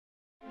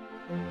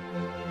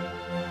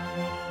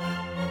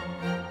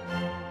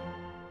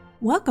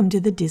Welcome to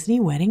the Disney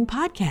Wedding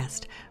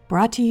Podcast,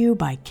 brought to you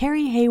by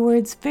Carrie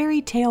Hayward's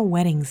Fairy Tale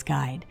Weddings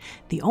Guide,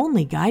 the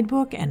only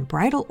guidebook and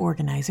bridal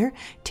organizer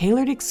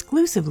tailored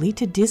exclusively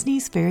to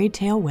Disney's fairy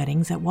tale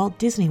weddings at Walt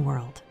Disney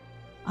World.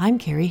 I'm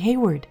Carrie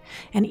Hayward,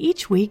 and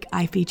each week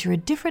I feature a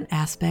different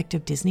aspect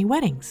of Disney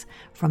weddings,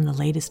 from the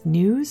latest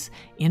news,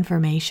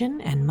 information,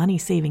 and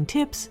money-saving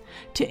tips,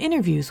 to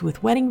interviews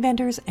with wedding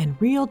vendors and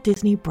real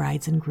Disney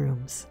brides and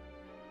grooms.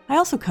 I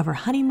also cover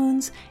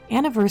honeymoons,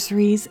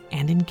 anniversaries,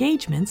 and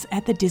engagements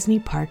at the Disney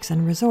parks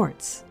and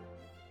resorts.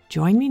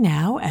 Join me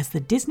now as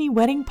the Disney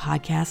Wedding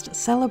Podcast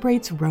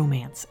celebrates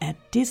romance at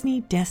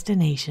Disney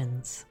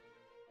destinations.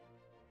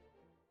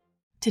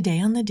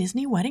 Today on the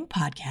Disney Wedding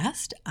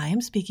Podcast, I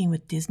am speaking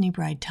with Disney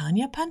bride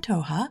Tanya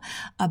Pantoja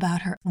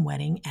about her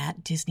wedding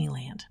at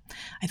Disneyland.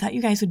 I thought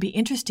you guys would be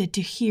interested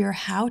to hear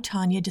how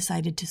Tanya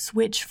decided to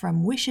switch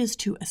from wishes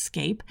to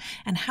escape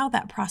and how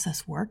that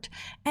process worked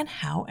and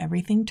how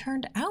everything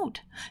turned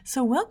out.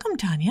 So welcome,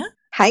 Tanya.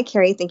 Hi,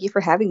 Carrie. Thank you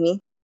for having me.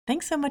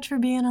 Thanks so much for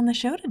being on the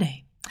show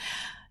today.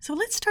 So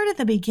let's start at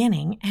the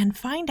beginning and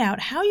find out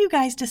how you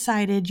guys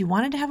decided you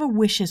wanted to have a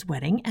wishes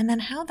wedding and then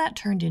how that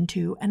turned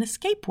into an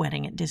escape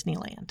wedding at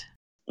Disneyland.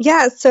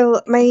 Yeah,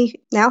 so my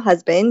now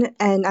husband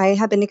and I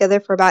have been together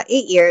for about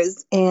 8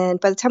 years. And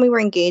by the time we were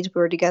engaged,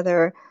 we were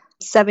together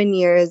 7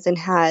 years and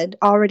had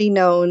already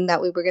known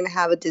that we were going to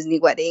have a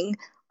Disney wedding.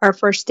 Our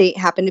first date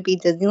happened to be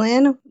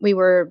Disneyland. We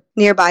were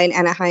nearby in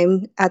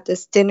Anaheim at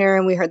this dinner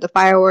and we heard the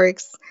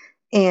fireworks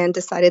and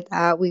decided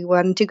that we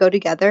wanted to go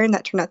together, and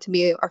that turned out to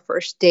be our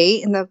first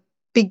date and the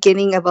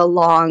beginning of a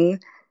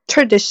long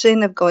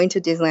tradition of going to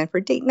Disneyland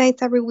for date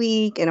nights every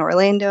week, and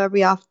Orlando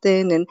every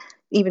often, and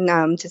even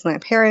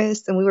Disneyland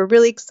Paris. And we were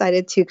really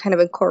excited to kind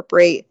of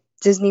incorporate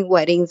Disney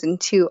weddings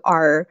into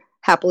our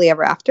happily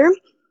ever after.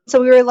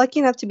 So we were lucky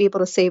enough to be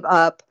able to save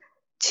up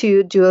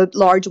to do a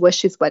large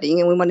wishes wedding,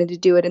 and we wanted to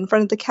do it in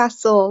front of the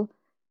castle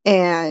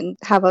and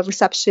have a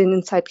reception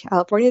inside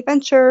California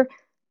Adventure.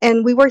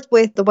 And we worked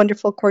with the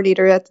wonderful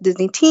coordinator at the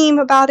Disney team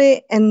about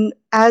it. And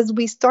as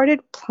we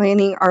started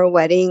planning our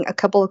wedding, a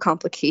couple of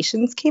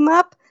complications came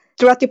up.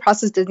 Throughout the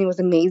process, Disney was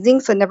amazing,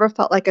 so it never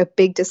felt like a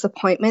big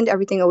disappointment.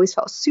 Everything always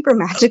felt super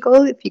magical,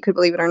 if you could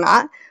believe it or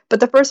not.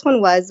 But the first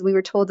one was we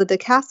were told that the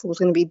castle was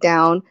going to be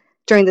down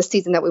during the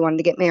season that we wanted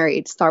to get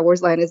married. Star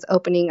Wars Land is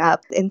opening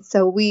up. And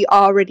so we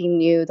already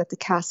knew that the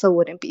castle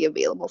wouldn't be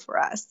available for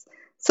us.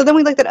 So then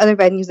we looked at other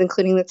venues,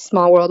 including the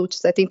Small World, which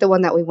is, I think, the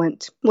one that we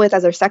went with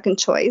as our second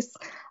choice.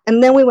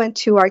 And then we went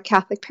to our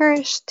Catholic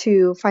parish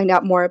to find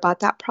out more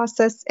about that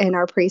process. And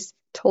our priest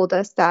told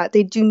us that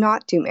they do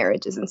not do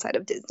marriages inside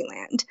of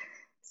Disneyland.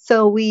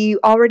 So we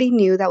already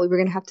knew that we were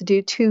going to have to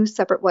do two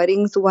separate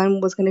weddings. One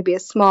was going to be a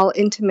small,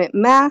 intimate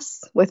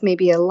mass with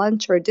maybe a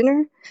lunch or a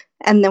dinner.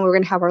 And then we were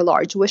going to have our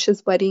large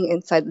wishes wedding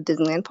inside the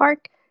Disneyland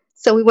park.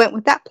 So we went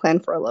with that plan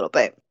for a little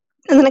bit.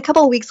 And then a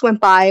couple of weeks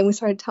went by and we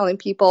started telling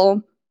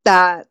people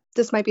that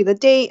this might be the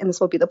date and this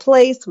will be the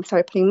place. We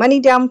started putting money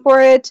down for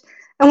it.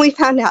 And we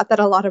found out that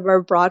a lot of our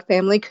broad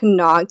family could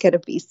not get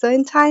a visa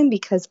in time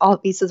because all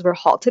visas were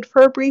halted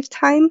for a brief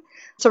time.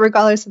 So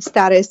regardless of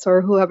status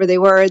or whoever they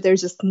were,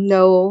 there's just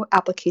no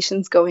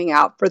applications going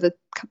out for the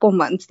couple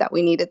months that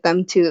we needed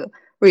them to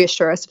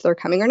reassure us if they're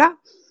coming or not.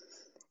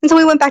 And so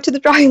we went back to the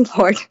drawing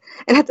board.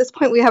 And at this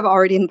point, we have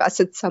already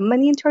invested some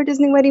money into our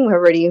Disney wedding. We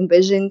already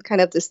envisioned kind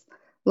of this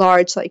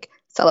large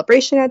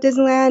celebration at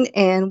Disneyland,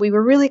 and we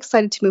were really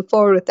excited to move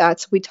forward with that.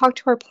 So we talked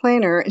to our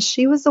planner, and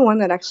she was the one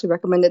that actually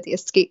recommended the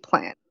escape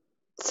plan.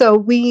 So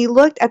we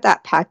looked at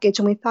that package,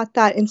 and we thought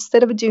that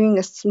instead of doing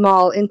a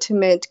small,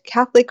 intimate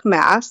Catholic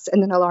mass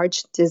and then a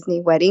large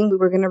Disney wedding, we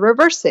were going to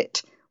reverse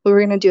it. We were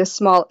going to do a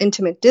small,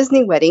 intimate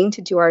Disney wedding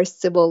to do our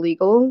civil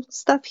legal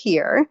stuff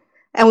here,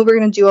 and we were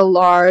going to do a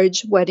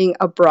large wedding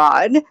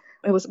abroad.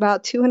 It was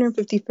about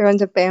 250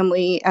 friends and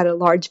family at a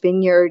large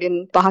vineyard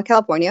in Baja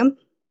California.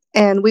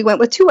 And we went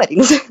with two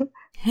weddings.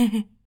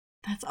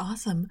 That's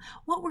awesome.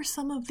 What were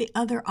some of the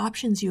other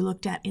options you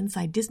looked at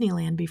inside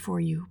Disneyland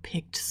before you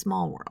picked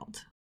Small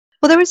World?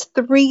 Well, there was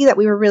 3 that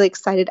we were really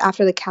excited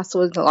after the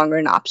castle was no longer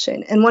an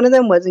option. And one of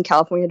them was in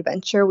California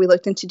Adventure. We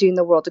looked into doing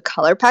the World of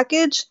Color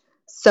package.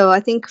 So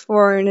I think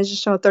for an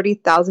additional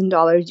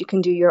 $30,000, you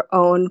can do your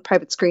own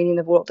private screening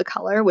of World of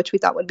Color, which we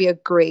thought would be a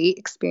great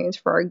experience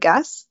for our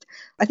guests.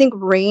 I think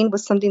rain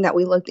was something that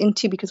we looked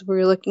into because we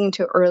were looking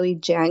into early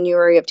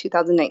January of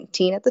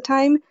 2019 at the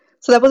time.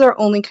 So that was our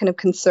only kind of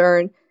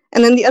concern.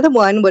 And then the other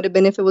one would have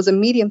been if it was a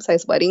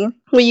medium-sized wedding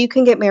where you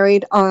can get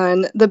married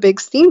on the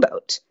big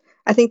steamboat.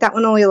 I think that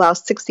one only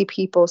allows 60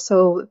 people.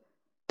 So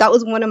that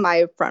was one of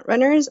my front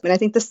runners. And I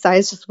think the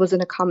size just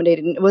wasn't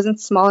accommodated. It wasn't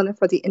small enough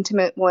for the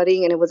intimate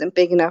wedding and it wasn't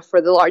big enough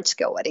for the large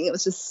scale wedding. It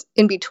was just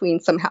in between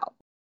somehow.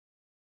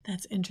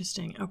 That's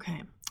interesting.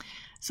 Okay.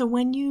 So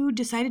when you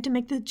decided to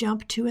make the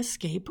jump to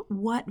escape,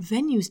 what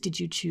venues did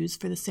you choose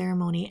for the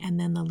ceremony and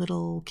then the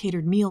little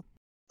catered meal?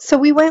 So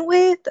we went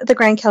with the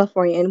Grand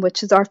Californian,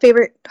 which is our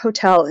favorite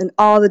hotel in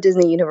all the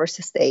Disney universe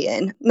to stay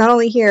in, not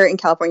only here in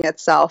California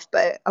itself,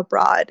 but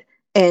abroad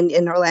and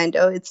in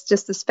Orlando. It's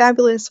just this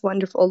fabulous,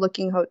 wonderful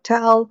looking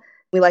hotel.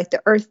 We liked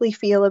the earthly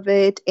feel of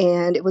it,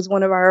 and it was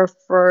one of our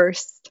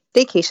first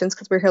vacations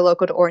because we're here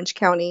local to Orange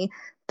County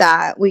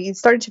that we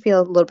started to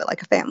feel a little bit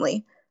like a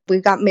family. We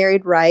got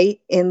married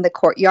right in the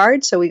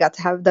courtyard, so we got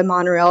to have the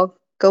monorail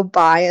go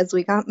by as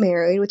we got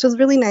married, which was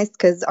really nice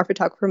because our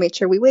photographer made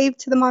sure we waved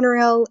to the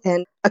monorail,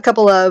 and a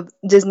couple of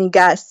Disney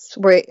guests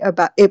were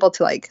able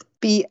to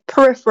be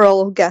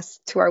peripheral guests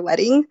to our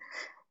wedding.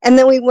 And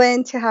then we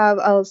went to have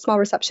a small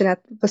reception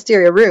at the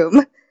Wisteria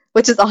Room,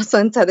 which is also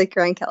inside the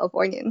Grand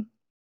Californian.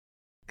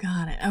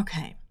 Got it.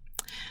 Okay.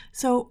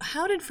 So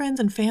how did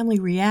friends and family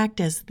react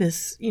as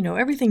this,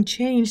 everything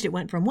changed? It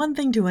went from one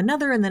thing to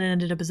another, and then it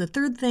ended up as a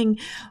third thing.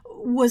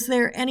 Was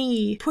there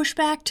any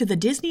pushback to the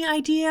Disney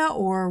idea,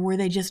 or were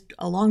they just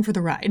along for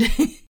the ride?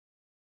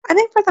 I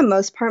think for the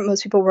most part,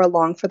 most people were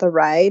along for the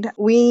ride.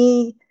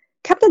 We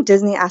kept the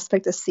Disney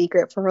aspect a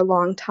secret for a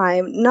long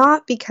time,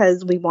 not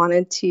because we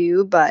wanted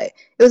to, but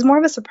it was more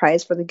of a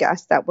surprise for the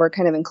guests that were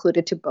kind of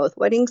included to both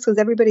weddings, because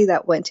everybody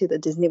that went to the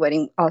Disney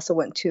wedding also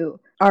went to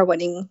our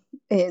wedding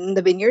in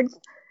the Vineyards.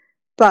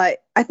 But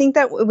I think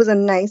that it was a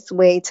nice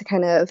way to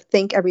kind of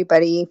thank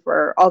everybody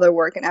for all their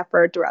work and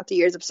effort throughout the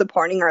years of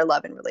supporting our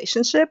love and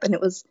relationship. And it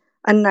was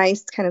a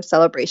nice kind of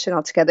celebration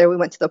altogether. We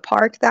went to the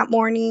park that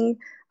morning,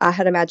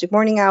 had a magic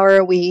morning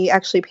hour. We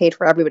actually paid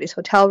for everybody's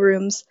hotel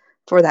rooms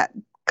for that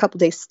couple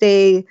days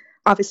stay,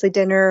 obviously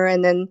dinner,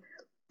 and then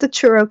the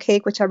churro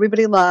cake, which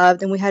everybody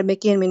loved. And we had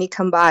Mickey and Minnie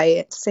come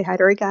by to say hi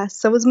to our guests.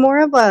 So it was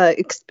more of a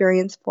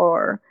experience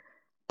for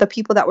the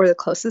people that were the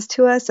closest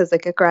to us as a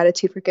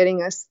gratitude for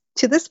getting us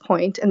to this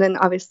point, and then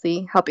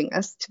obviously helping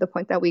us to the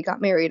point that we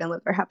got married and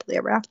lived our happily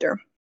ever after.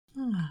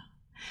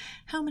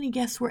 How many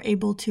guests were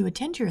able to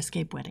attend your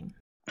escape wedding?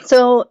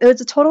 So it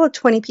was a total of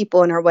 20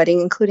 people in our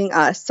wedding, including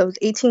us. So it was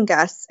 18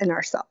 guests and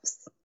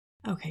ourselves.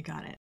 Okay,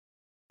 got it.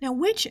 Now,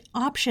 which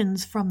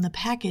options from the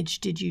package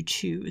did you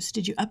choose?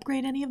 Did you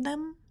upgrade any of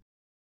them?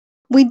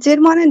 We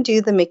did want to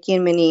do the Mickey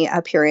and Minnie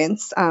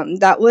appearance.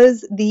 That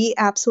was the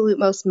absolute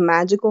most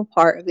magical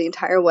part of the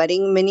entire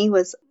wedding. Minnie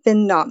was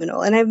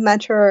phenomenal, and I've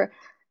met her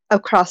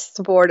across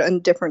the board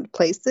in different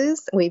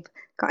places. We've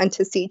gotten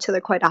to see each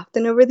other quite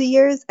often over the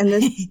years, and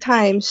this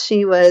time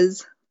she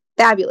was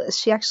fabulous.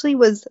 She actually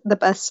was the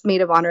best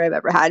maid of honor I've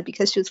ever had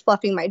because she was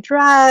fluffing my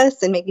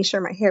dress and making sure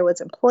my hair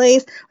was in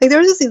place. There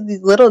was just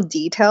these little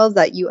details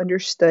that you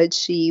understood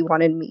she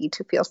wanted me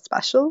to feel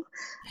special.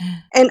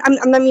 And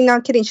I'm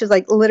not kidding. She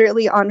was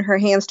literally on her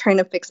hands trying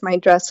to fix my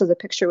dress so the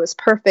picture was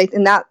perfect.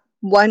 And that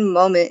one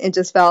moment, it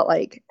just felt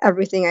like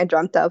everything I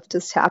dreamt of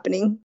just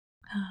happening.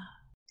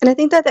 And I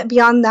think that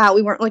beyond that,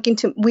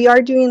 we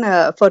are doing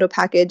a photo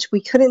package. We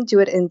couldn't do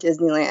it in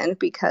Disneyland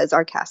because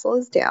our castle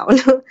is down.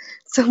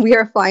 So we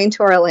are flying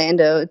to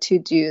Orlando to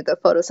do the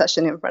photo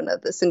session in front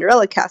of the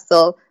Cinderella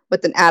castle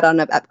with an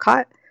add-on of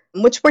Epcot,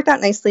 which worked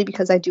out nicely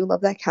because I do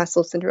love that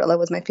castle. Cinderella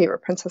was my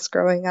favorite princess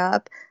growing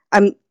up.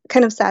 I'm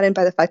kind of saddened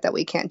by the fact that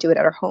we can't do it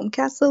at our home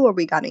castle where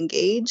we got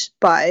engaged,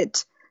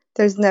 but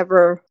there's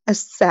never a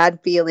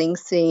sad feeling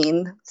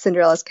seeing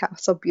Cinderella's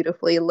castle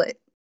beautifully lit.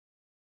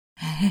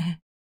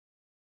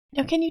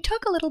 Now, can you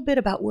talk a little bit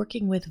about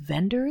working with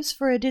vendors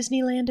for a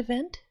Disneyland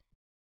event?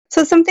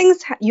 So some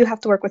things you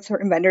have to work with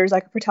certain vendors,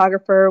 like a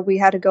photographer. We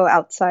had to go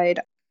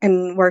outside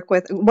and work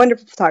with a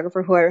wonderful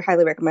photographer who I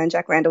highly recommend.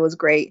 Jack Randall was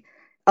great.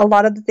 A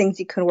lot of the things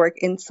you could work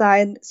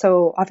inside.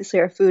 So obviously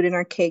our food and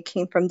our cake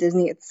came from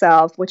Disney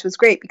itself, which was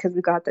great because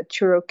we got the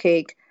churro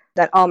cake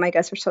that all my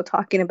guests are still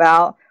talking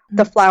about.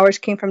 The flowers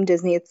came from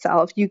Disney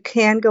itself. You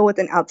can go with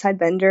an outside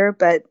vendor,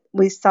 but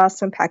we saw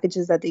some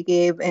packages that they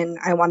gave and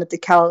I wanted the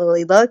Calla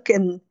Lily look,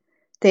 and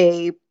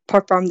they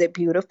performed it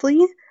beautifully.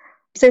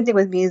 Same thing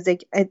with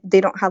music.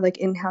 They don't have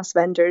in-house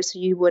vendors, so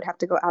you would have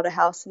to go out of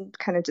house and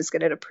kind of just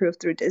get it approved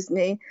through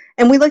Disney.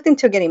 And we looked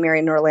into getting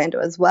married in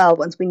Orlando as well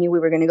once we knew we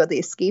were going to go the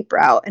escape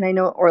route. And I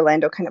know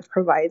Orlando kind of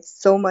provides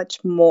so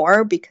much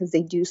more because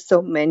they do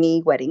so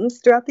many weddings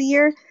throughout the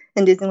year.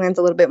 And Disneyland's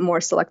a little bit more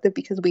selective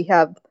because we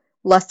have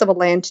less of a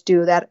land to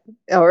do that,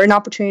 or an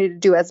opportunity to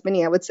do as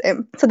many, I would say.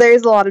 So there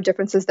is a lot of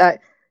differences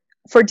that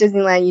for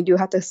Disneyland, you do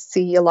have to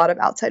see a lot of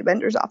outside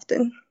vendors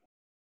often.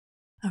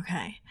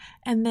 Okay.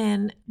 And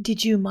then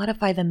did you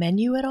modify the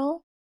menu at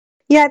all?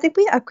 Yeah, I think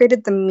we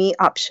upgraded the meat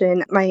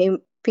option. My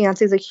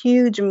fiance is a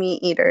huge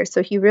meat eater,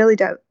 so he really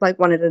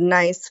wanted a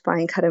nice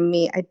fine cut of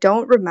meat. I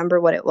don't remember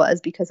what it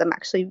was because I'm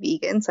actually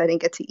vegan, so I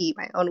didn't get to eat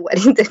my own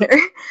wedding dinner.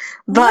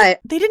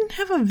 But they didn't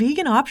have a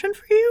vegan option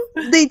for you?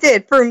 They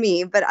did for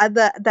me, but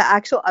the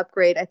actual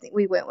upgrade, I think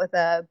we went with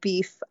a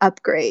beef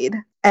upgrade.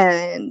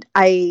 And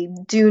I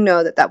do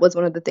know that was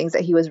one of the things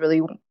that he was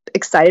really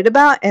excited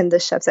about. And the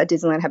chefs at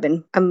Disneyland have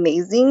been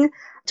amazing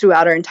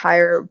throughout our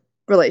entire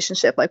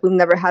relationship. We've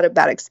never had a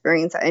bad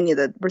experience at any of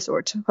the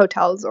resort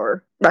hotels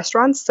or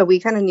restaurants. So we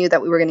kind of knew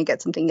that we were going to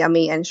get something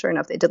yummy. And sure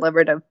enough, they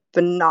delivered a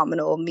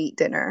phenomenal meat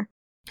dinner.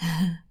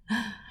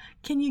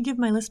 Can you give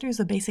my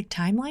listeners a basic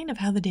timeline of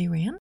how the day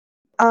ran?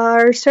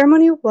 Our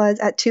ceremony was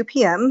at 2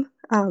 p.m.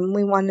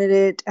 We wanted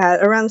it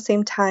at around the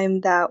same time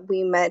that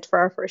we met for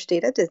our first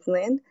date at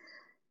Disneyland.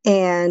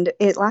 And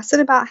it lasted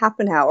about half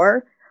an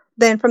hour.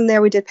 Then from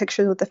there, we did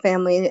pictures with the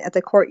family at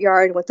the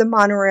courtyard with the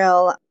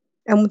monorail.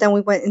 And then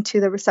we went into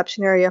the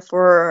reception area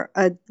for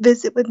a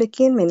visit with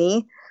Mickey and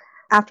Minnie.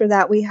 After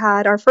that, we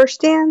had our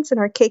first dance and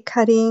our cake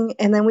cutting.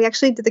 And then we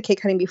actually did the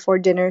cake cutting before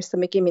dinner, so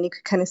Mickey and Minnie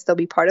could kind of still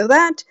be part of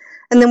that.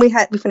 And then we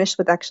finished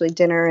with actually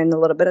dinner and a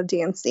little bit of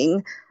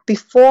dancing.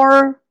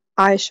 Before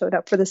I showed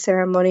up for the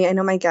ceremony, I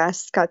know my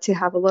guests got to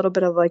have a little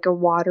bit of like a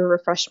water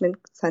refreshment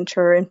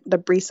center in the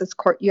Breeze's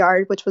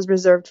courtyard, which was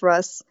reserved for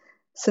us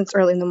since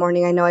early in the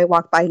morning. I know I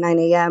walked by 9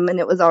 a.m. and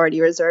it was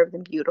already reserved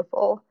and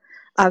beautiful.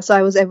 So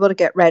I was able to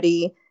get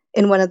ready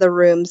in one of the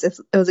rooms. It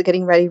was a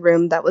getting ready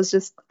room that was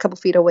just a couple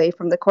feet away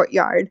from the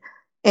courtyard.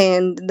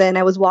 And then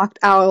I was walked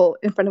out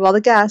in front of all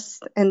the guests,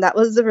 and that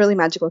was a really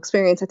magical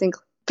experience. I think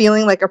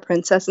feeling like a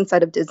princess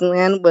inside of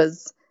Disneyland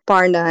was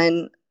bar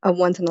none a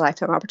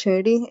once-in-a-lifetime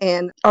opportunity.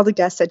 And all the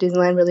guests at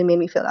Disneyland really made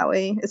me feel that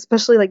way,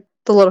 especially like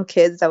the little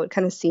kids that would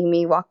kind of see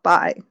me walk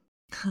by.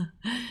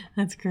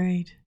 That's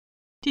great.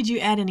 Did you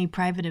add any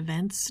private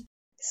events?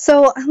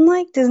 So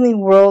unlike Disney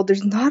World,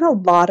 there's not a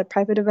lot of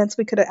private events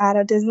we could have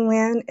added at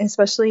Disneyland,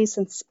 especially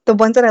since the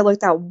ones that I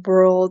looked at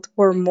World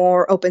were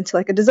more open to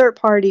like a dessert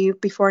party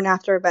before and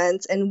after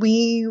events, and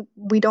we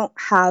don't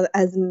have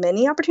as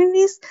many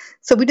opportunities.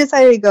 So we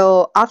decided to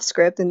go off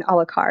script and a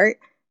la carte.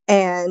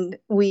 And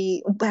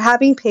we,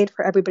 having paid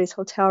for everybody's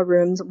hotel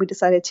rooms, we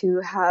decided to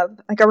have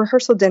like a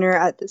rehearsal dinner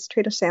at this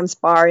Trader Sam's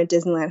bar in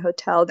Disneyland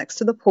Hotel next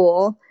to the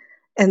pool.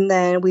 And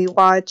then we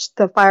watched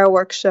the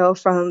fireworks show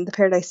from the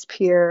Paradise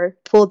Pier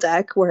pool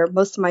deck where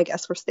most of my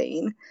guests were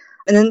staying.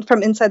 And then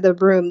from inside the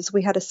rooms,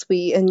 we had a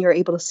suite and you're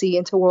able to see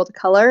into World of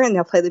Color and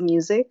they'll play the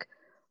music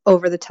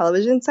over the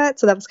television set.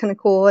 So that was kind of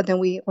cool. And then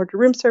we ordered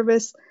room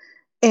service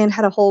and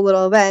had a whole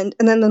little event.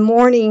 And then in the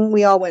morning,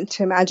 we all went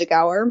to Magic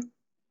Hour,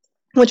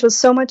 which was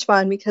so much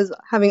fun because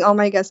having all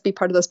my guests be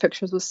part of those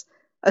pictures was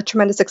a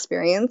tremendous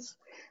experience.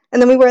 And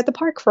then we were at the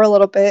park for a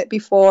little bit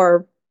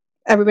before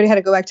everybody had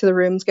to go back to the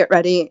rooms, get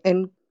ready,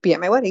 and be at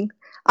my wedding.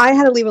 I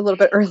had to leave a little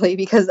bit early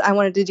because I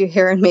wanted to do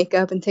hair and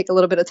makeup and take a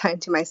little bit of time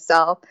to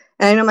myself.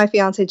 And I know my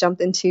fiance jumped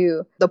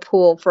into the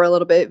pool for a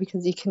little bit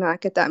because you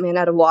cannot get that man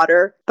out of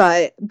water.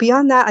 But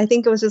beyond that, I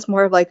think it was just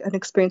more of like an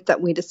experience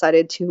that we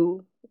decided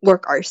to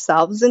work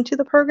ourselves into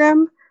the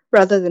program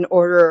rather than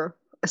order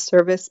a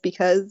service,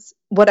 because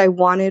what I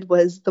wanted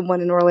was the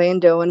one in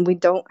Orlando and we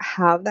don't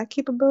have that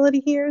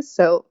capability here.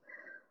 So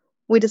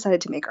we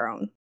decided to make our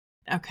own.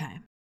 Okay.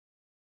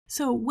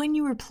 So when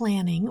you were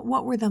planning,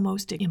 what were the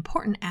most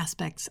important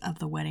aspects of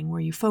the wedding where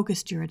you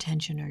focused your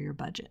attention or your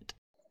budget?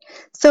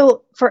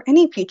 So for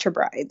any future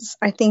brides,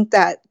 I think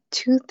that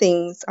two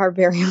things are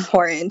very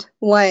important.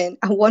 One,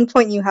 at one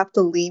point you have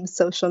to leave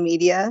social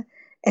media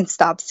and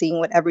stop seeing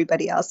what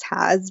everybody else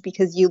has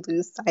because you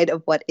lose sight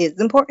of what is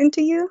important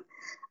to you.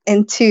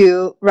 And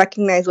two,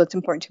 recognize what's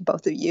important to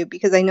both of you,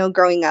 because I know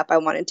growing up I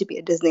wanted to be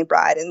a Disney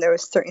bride and there were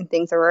certain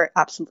things that were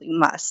absolutely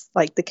must,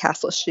 like the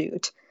castle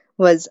shoot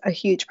was a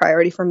huge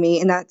priority for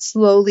me. And that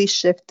slowly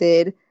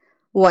shifted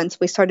once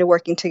we started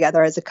working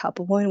together as a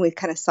couple and we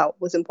kind of saw what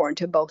was important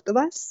to both of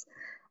us.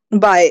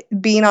 But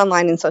being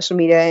online and social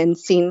media and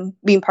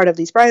being part of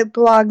these bride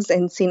blogs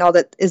and seeing all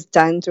that is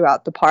done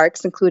throughout the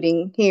parks,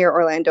 including here,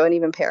 Orlando, and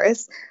even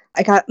Paris,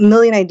 I got a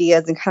million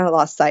ideas and kind of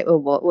lost sight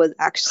of what was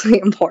actually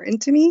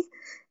important to me.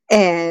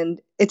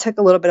 And it took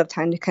a little bit of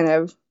time to kind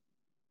of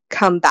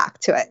come back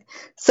to it.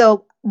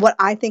 So what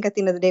I think at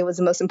the end of the day was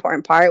the most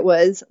important part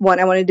was, one,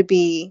 I wanted to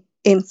be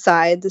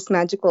inside this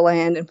magical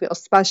land and feel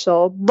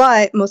special.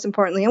 But most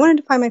importantly, I wanted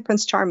to find my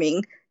Prince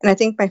Charming. And I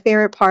think my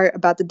favorite part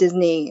about the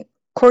Disney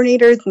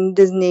coordinators and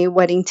Disney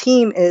wedding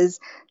team is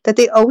that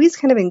they always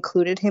kind of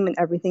included him in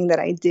everything that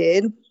I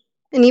did.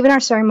 And even our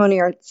ceremony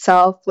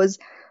itself was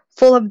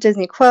full of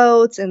Disney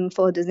quotes and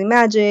full of Disney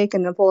magic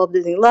and full of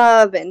Disney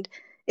love. And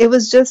it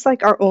was just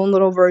like our own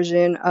little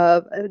version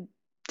of a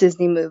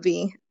Disney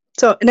movie.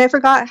 So, and I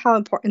forgot how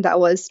important that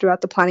was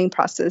throughout the planning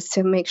process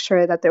to make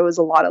sure that there was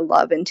a lot of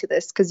love into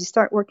this, because you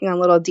start working on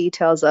little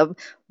details of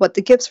what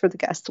the gifts for the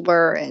guests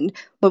were and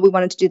what we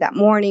wanted to do that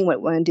morning, what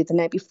we wanted to do the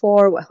night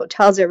before, what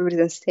hotels everybody's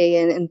going to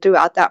stay in. And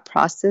throughout that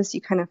process,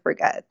 you kind of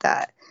forget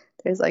that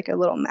there's like a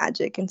little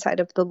magic inside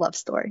of the love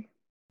story.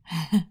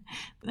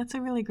 That's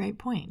a really great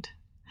point.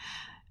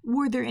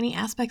 Were there any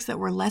aspects that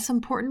were less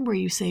important where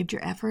you saved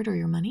your effort or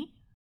your money?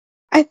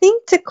 I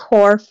think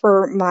decor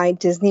for my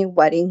Disney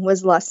wedding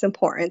was less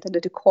important than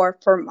the decor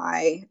for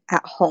my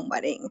at-home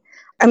wedding.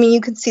 I mean, you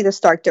can see the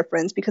stark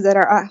difference because at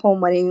our at-home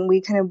wedding,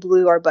 we kind of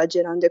blew our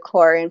budget on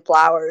decor and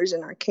flowers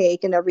and our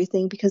cake and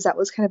everything because that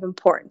was kind of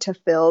important to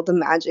fill the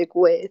magic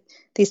with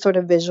these sort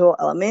of visual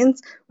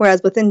elements.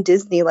 Whereas within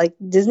Disney, like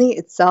Disney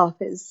itself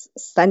is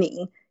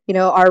stunning. You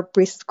know, our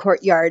Breeze's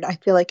courtyard, I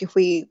feel like if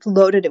we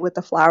loaded it with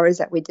the flowers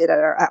that we did at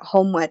our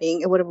at-home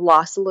wedding, it would have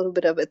lost a little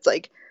bit of its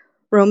like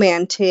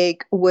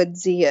romantic,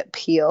 woodsy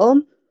appeal.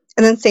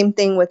 And then same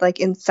thing with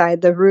like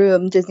inside the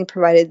room, Disney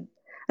provided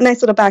a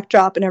nice little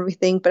backdrop and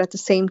everything, but at the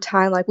same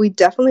time, like we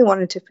definitely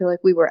wanted to feel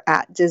like we were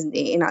at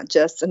Disney and not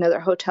just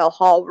another hotel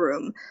hall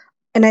room.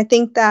 And I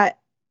think that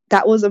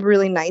that was a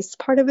really nice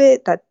part of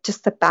it, that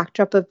just the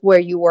backdrop of where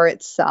you were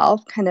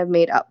itself kind of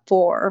made up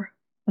for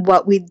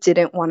what we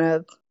didn't want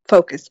to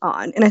focus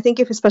on. And I think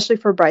if, especially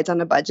for brides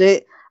on a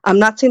budget, I'm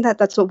not saying that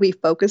that's what we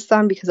focused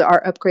on because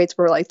our upgrades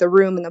were like the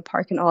room and the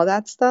park and all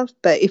that stuff.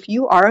 But if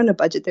you are on a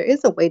budget, there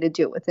is a way to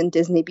do it within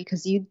Disney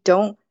because you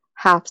don't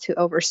have to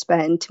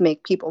overspend to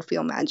make people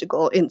feel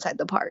magical inside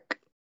the park.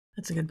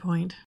 That's a good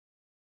point.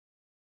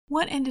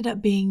 What ended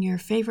up being your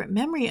favorite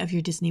memory of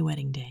your Disney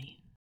wedding day?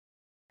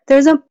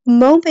 There's a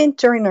moment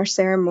during our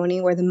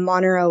ceremony where the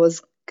monorail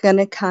was going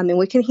to come and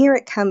we can hear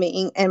it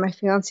coming. And my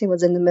fiance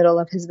was in the middle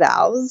of his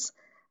vows.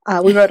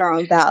 We wrote our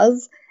own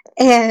vows.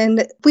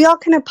 And we all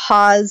kind of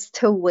paused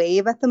to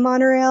wave at the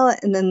monorail.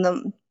 And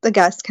then the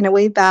guests kind of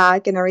waved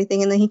back and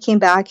everything. And then he came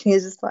back and he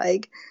was just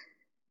like,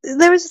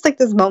 there was just like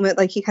this moment,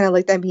 like he kind of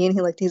looked at me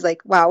and he's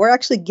like, wow, we're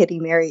actually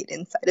getting married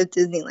inside of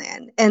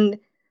Disneyland. And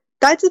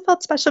that just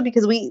felt special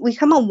because we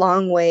come a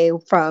long way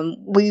from,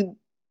 we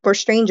were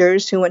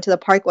strangers who went to the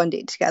park one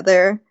day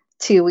together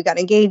to we got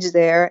engaged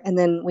there. And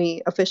then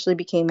we officially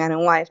became man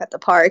and wife at the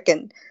park.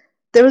 And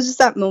there was just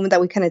that moment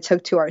that we kind of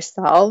took to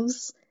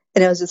ourselves.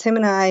 And it was just him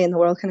and I, and the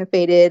world kind of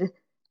faded.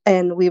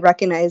 And we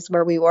recognized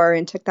where we were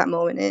and took that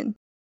moment in.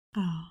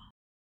 Oh.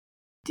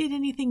 Did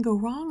anything go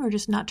wrong or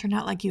just not turn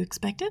out like you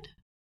expected?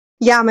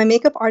 Yeah, my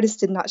makeup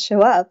artist did not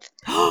show up.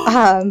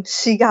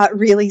 She got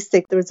really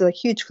sick. There was a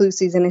huge flu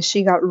season and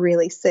she got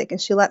really sick. And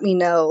she let me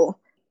know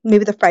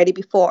maybe the Friday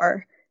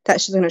before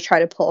that she's going to try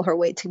to pull her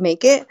weight to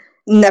make it.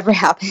 Never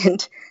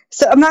happened.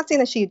 So I'm not saying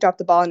that she dropped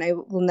the ball and I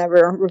will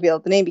never reveal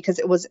the name because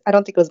I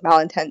don't think it was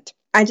malintent.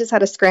 I just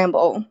had a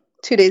scramble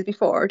 2 days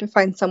before to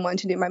find someone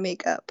to do my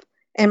makeup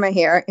and my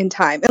hair in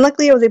time. And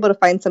luckily I was able to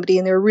find somebody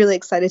and they were really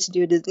excited to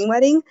do a Disney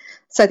wedding.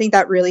 So I think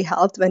that really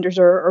helped. Vendors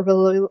are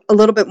really, a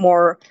little bit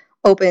more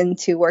open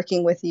to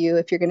working with you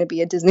if you're going to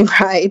be a Disney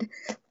bride.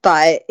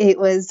 But it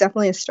was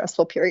definitely a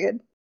stressful period.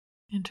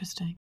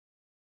 Interesting.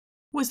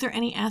 Was there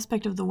any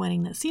aspect of the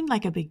wedding that seemed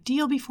like a big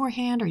deal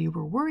beforehand or you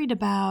were worried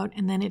about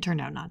and then it turned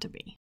out not to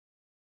be?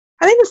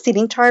 I think the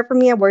seating chart for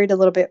me, I worried a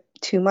little bit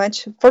too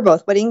much for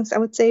both weddings, I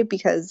would say,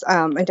 because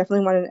I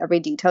definitely wanted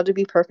every detail to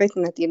be perfect.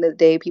 And at the end of the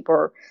day,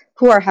 people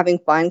who are having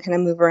fun kind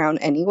of move around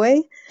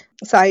anyway.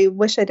 So I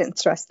wish I didn't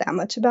stress that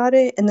much about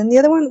it. And then the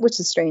other one,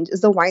 which is strange,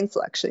 is the wine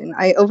selection.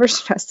 I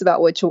overstressed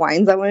about which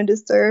wines I wanted to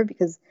serve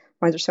because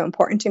wines are so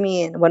important to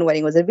me. And one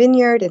wedding was a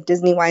vineyard, and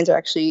Disney wines are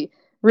actually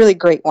really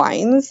great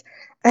wines.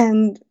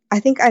 And I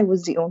think I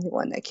was the only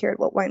one that cared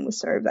what wine was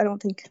served. I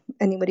don't think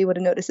anybody would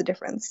have noticed a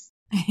difference.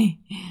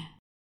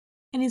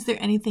 And is there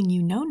anything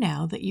you know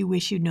now that you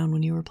wish you'd known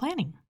when you were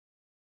planning?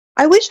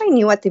 I wish I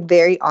knew at the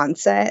very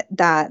onset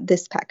that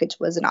this package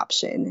was an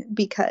option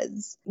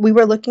because we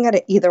were looking at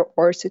an either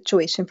or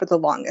situation for the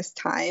longest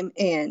time.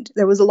 And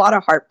there was a lot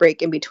of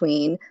heartbreak in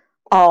between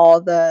all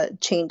the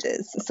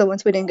changes. So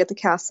once we didn't get the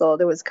castle,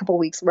 there was a couple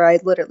weeks where I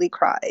literally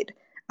cried.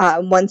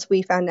 Once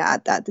we found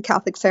out that the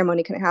Catholic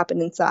ceremony couldn't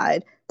happen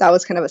inside, that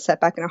was kind of a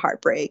setback and a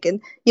heartbreak.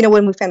 And,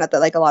 when we found out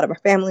that like a lot of our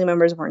family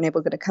members weren't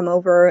able to come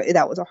over,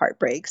 that was a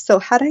heartbreak. So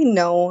had I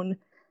known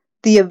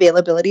the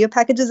availability of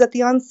packages at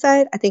the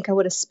onset, I think I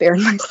would have spared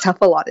myself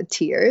a lot of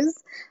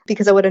tears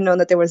because I would have known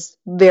that there was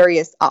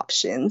various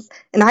options.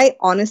 And I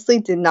honestly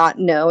did not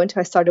know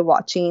until I started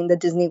watching the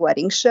Disney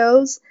wedding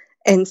shows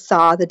and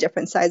saw the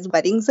different size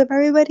weddings of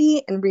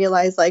everybody and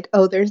realized like,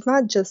 oh, there's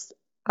not just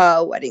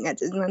a wedding at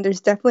Disneyland. There's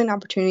definitely an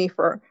opportunity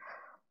for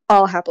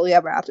all happily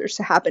ever afters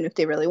to happen if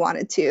they really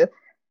wanted to.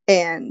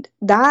 And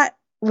that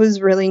was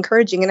really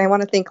encouraging. And I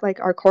want to thank like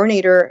our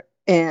coordinator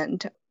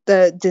and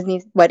the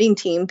Disney wedding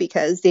team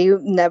because they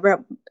never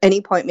at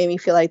any point made me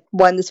feel like,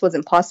 one, this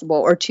wasn't possible,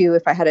 or two,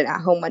 if I had an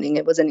at-home wedding,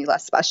 it was any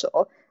less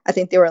special. I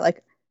think they were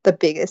like the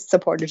biggest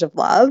supporters of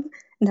love.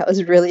 And that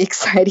was really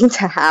exciting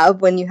to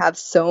have when you have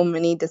so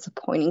many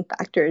disappointing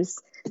factors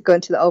go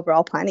into the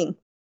overall planning.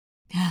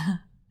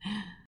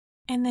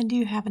 And then do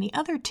you have any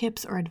other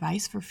tips or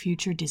advice for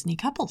future Disney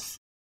couples?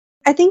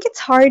 I think it's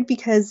hard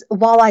because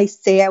while I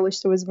say I wish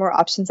there was more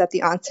options at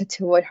the onset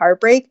to avoid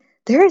heartbreak,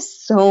 there are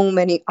so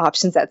many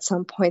options at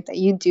some point that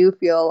you do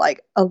feel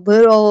like a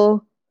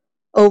little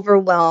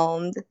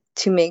overwhelmed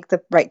to make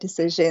the right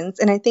decisions.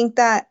 And I think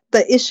that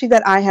the issue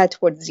that I had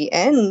towards the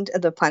end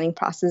of the planning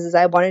process is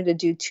I wanted to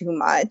do too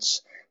much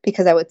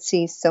because I would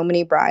see so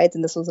many brides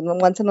and this was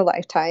once in a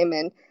lifetime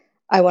and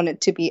I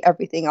wanted to be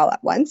everything all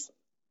at once.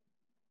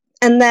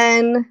 And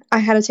then I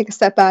had to take a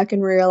step back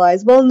and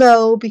realize, well,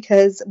 no,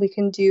 because we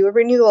can do a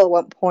renewal at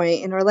one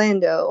point in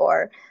Orlando,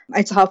 or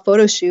I saw a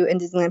photo shoot in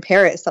Disneyland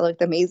Paris that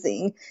looked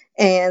amazing.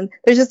 And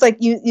there's just like,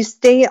 you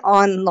stay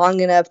on long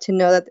enough to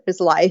know that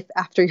there's life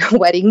after your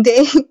wedding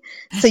day.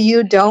 So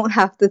you don't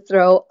have to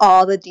throw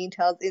all the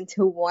details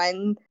into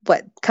one,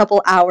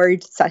 couple hour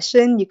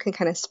session. You can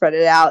kind of spread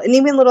it out. And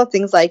even little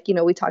things like,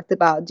 we talked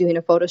about doing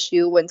a photo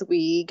shoot once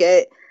we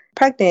get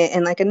pregnant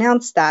and like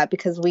announce that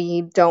because we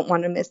don't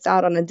want to miss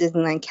out on a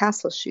Disneyland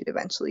castle shoot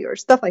eventually or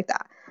stuff like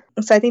that.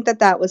 And so I think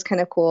that was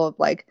kind of cool of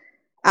like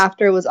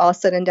after it was all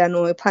said and done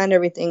when we planned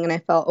everything and I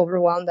felt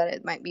overwhelmed that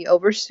it might be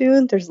over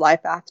soon, there's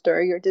life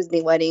after your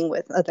Disney wedding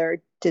with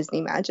other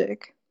Disney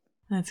magic.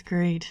 That's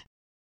great.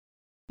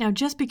 Now,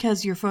 just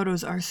because your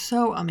photos are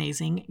so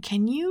amazing,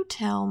 can you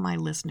tell my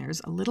listeners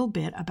a little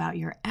bit about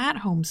your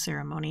at-home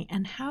ceremony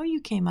and how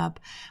you came up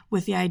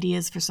with the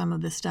ideas for some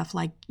of this stuff?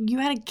 Like you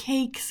had a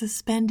cake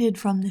suspended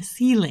from the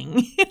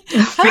ceiling.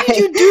 How did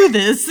you do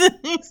this?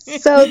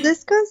 So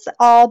this goes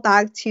all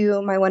back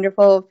to my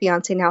wonderful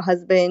fiance, now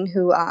husband,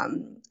 who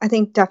I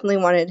think definitely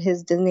wanted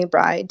his Disney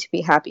bride to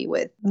be happy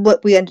with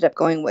what we ended up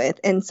going with.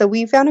 And so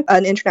we found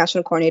an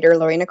international coordinator,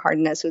 Lorena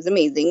Cardenas, who was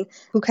amazing,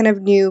 who kind of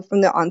knew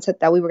from the onset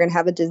that we were going to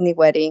have a Disney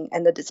wedding,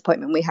 and the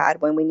disappointment we had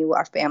when we knew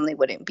our family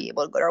wouldn't be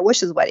able to go to our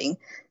wishes wedding.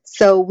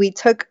 So we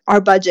took our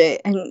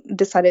budget and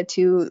decided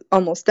to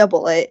almost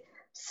double it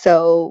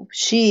so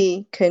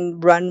she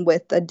can run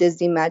with the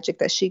Disney magic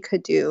that she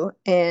could do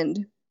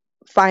and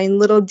find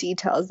little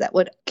details that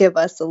would give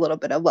us a little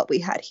bit of what we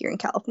had here in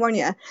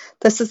California.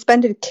 The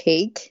suspended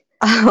cake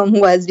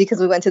was because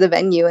we went to the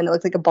venue and it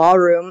looked like a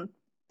ballroom,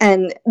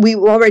 and we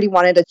already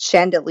wanted a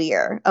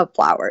chandelier of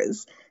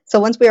flowers. So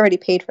once we already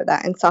paid for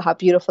that and saw how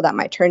beautiful that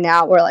might turn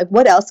out, we're like,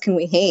 what else can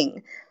we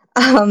hang?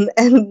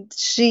 And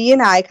she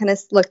and I kind of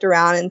looked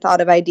around and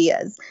thought of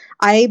ideas.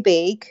 I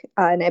bake,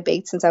 and I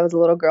baked since I was a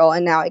little girl,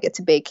 and now I get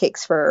to bake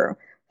cakes for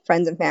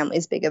friends and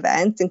family's big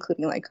events,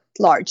 including like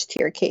large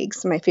tier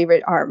cakes. My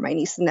favorite are my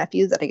nieces and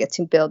nephews that I get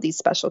to build these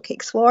special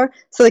cakes for.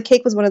 So the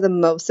cake was one of the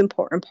most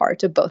important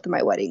parts of both of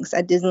my weddings.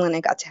 At Disneyland,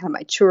 I got to have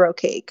my churro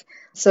cake.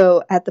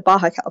 So at the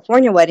Baja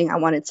California wedding, I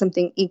wanted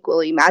something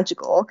equally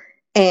magical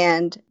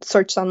and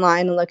searched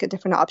online and looked at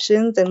different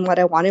options. And what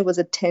I wanted was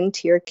a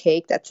 10-tier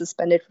cake that's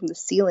suspended from the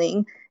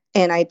ceiling.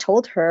 And I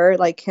told her,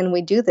 like, can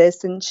we do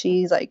this? And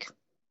she's like,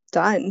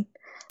 done.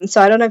 And so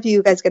I don't know if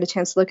you guys get a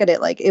chance to look at it.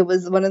 Like, it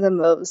was one of the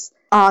most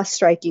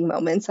awe-striking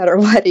moments at our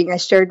wedding. I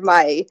shared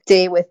my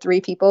day with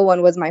 3 people.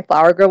 One was my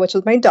flower girl, which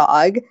was my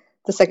dog.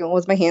 The second one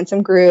was my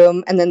handsome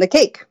groom. And then the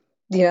cake.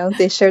 You know,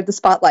 they shared the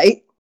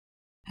spotlight.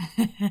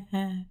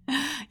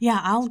 Yeah,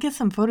 I'll get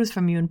some photos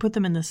from you and put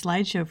them in the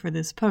slideshow for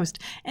this post.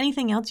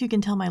 Anything else you can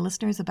tell my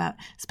listeners about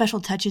special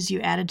touches you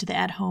added to the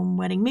at-home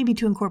wedding, maybe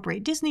to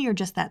incorporate Disney or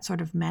just that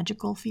sort of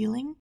magical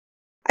feeling?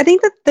 I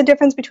think that the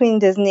difference between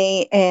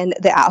Disney and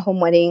the at-home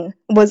wedding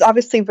was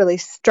obviously really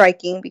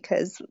striking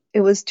because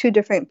it was 2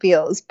 different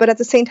feels. But at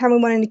the same time, we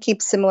wanted to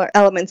keep similar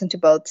elements into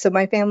both. So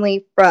my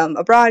family from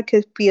abroad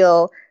could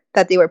feel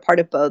that they were part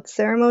of both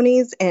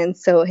ceremonies. And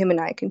so him and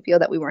I can feel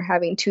that we weren't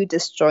having 2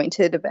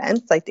 disjointed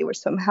events, like they were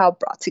somehow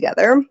brought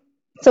together.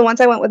 So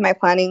once I went with my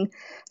planning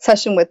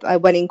session with a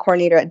wedding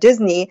coordinator at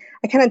Disney,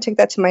 I kind of took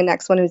that to my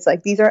next one. It was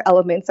like, these are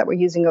elements that we're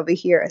using over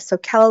here. So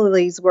calla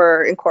lilies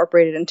were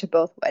incorporated into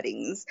both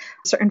weddings.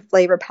 Certain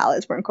flavor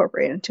palettes were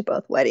incorporated into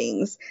both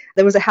weddings.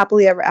 There was a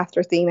happily ever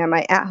after theme at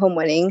my at-home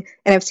wedding,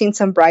 and I've seen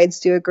some brides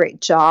do a great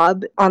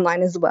job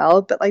online as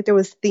well. But like, there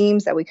was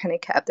themes that we kind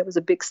of kept. There was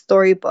a big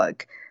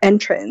storybook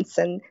entrance,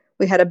 and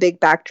we had a big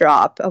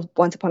backdrop of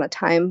Once Upon a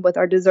Time with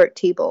our dessert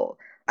table.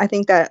 I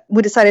think that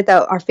we decided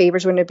that our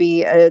favors were going to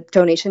be a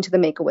donation to the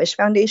Make-A-Wish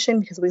Foundation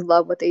because we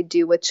love what they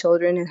do with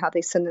children and how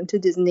they send them to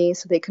Disney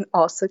so they can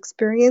also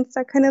experience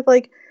that kind of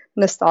like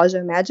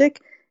nostalgia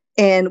magic.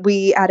 And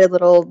we added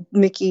little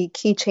Mickey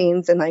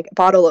keychains and like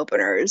bottle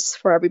openers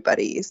for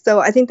everybody. So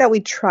I think that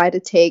we try to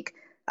take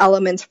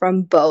elements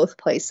from both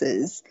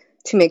places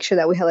to make sure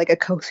that we had like a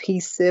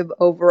cohesive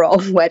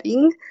overall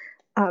wedding.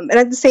 And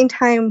at the same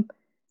time,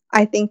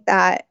 I think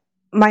that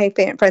my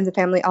friends and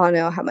family all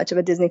know how much of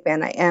a Disney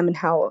fan I am and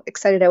how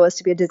excited I was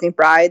to be a Disney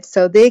bride.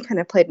 So they kind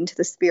of played into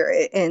the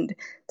spirit and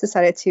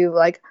decided to,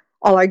 like,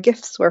 all our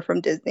gifts were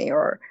from Disney,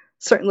 or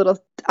certain little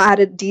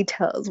added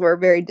details were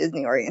very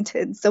Disney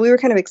oriented. So we were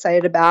kind of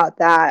excited about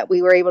that.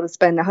 We were able to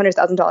spend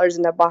 $100,000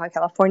 in the Baja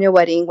California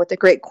wedding with a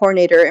great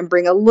coordinator and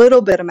bring a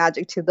little bit of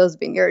magic to those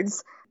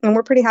vineyards. And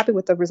we're pretty happy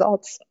with the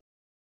results.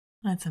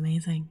 That's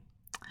amazing.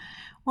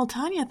 Well,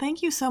 Tanya,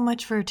 thank you so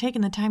much for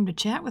taking the time to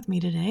chat with me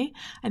today.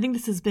 I think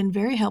this has been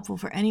very helpful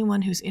for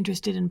anyone who's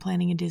interested in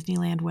planning a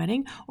Disneyland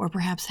wedding, or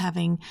perhaps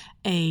having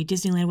a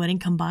Disneyland wedding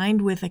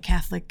combined with a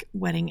Catholic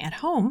wedding at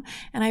home.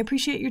 And I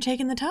appreciate your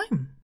taking the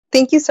time.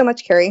 Thank you so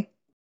much, Carrie.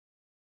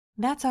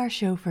 That's our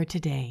show for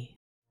today.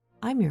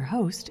 I'm your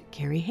host,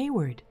 Carrie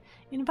Hayward,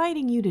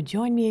 inviting you to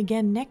join me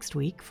again next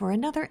week for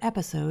another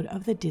episode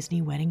of the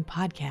Disney Wedding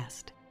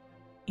Podcast.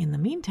 In the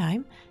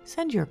meantime,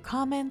 send your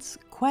comments,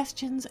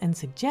 questions, and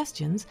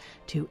suggestions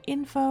to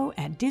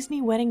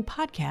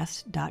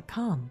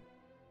info@DisneyWeddingPodcast.com.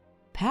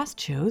 Past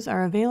shows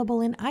are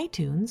available in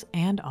iTunes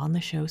and on the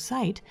show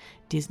site,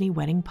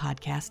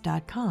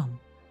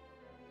 DisneyWeddingPodcast.com.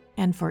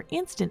 And for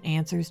instant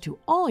answers to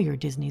all your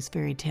Disney's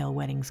Fairy Tale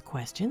Weddings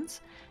questions,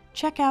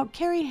 check out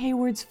Carrie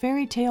Hayward's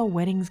Fairy Tale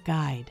Weddings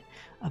Guide,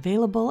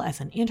 available as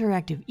an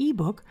interactive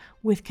ebook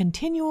with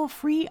continual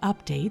free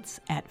updates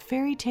at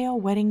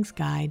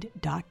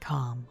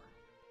fairytaleweddingsguide.com.